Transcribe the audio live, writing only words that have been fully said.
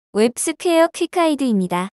웹스퀘어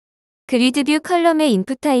퀵가이드입니다. 그리드뷰 컬럼의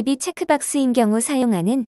인풋 타입이 체크박스인 경우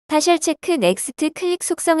사용하는 partialCheckNextClick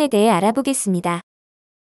속성에 대해 알아보겠습니다.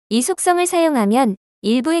 이 속성을 사용하면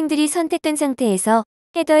일부 행들이 선택된 상태에서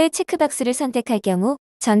헤더의 체크박스를 선택할 경우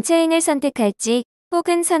전체 행을 선택할지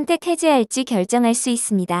혹은 선택 해제할지 결정할 수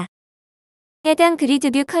있습니다. 해당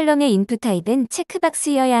그리드뷰 컬럼의 인풋 타입은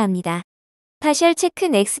체크박스여야 합니다.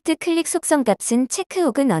 partialCheckNextClick 속성 값은 체크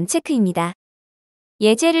혹은 언체크입니다.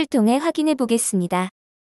 예제를 통해 확인해 보겠습니다.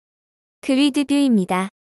 그리드뷰입니다.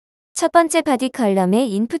 첫 번째 바디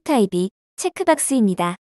컬럼의 인풋 타입이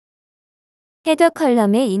체크박스입니다. 헤더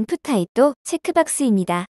컬럼의 인풋 타입도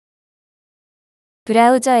체크박스입니다.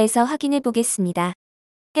 브라우저에서 확인해 보겠습니다.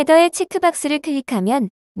 헤더의 체크박스를 클릭하면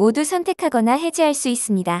모두 선택하거나 해제할 수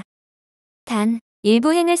있습니다. 단,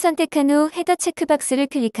 일부 행을 선택한 후 헤더 체크박스를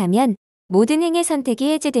클릭하면 모든 행의 선택이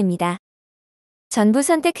해제됩니다. 전부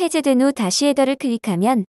선택 해제된 후 다시 헤더를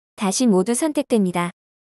클릭하면 다시 모두 선택됩니다.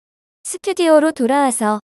 스튜디오로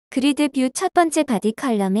돌아와서 그리드뷰 첫 번째 바디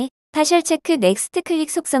컬럼의 partialCheckNextClick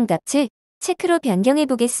속성 값을 체크로 변경해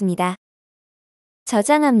보겠습니다.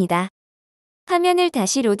 저장합니다. 화면을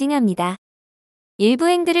다시 로딩합니다. 일부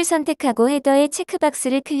행들을 선택하고 헤더의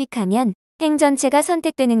체크박스를 클릭하면 행 전체가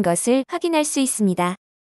선택되는 것을 확인할 수 있습니다.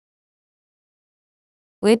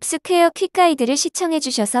 웹스퀘어 퀵가이드를 시청해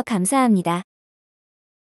주셔서 감사합니다.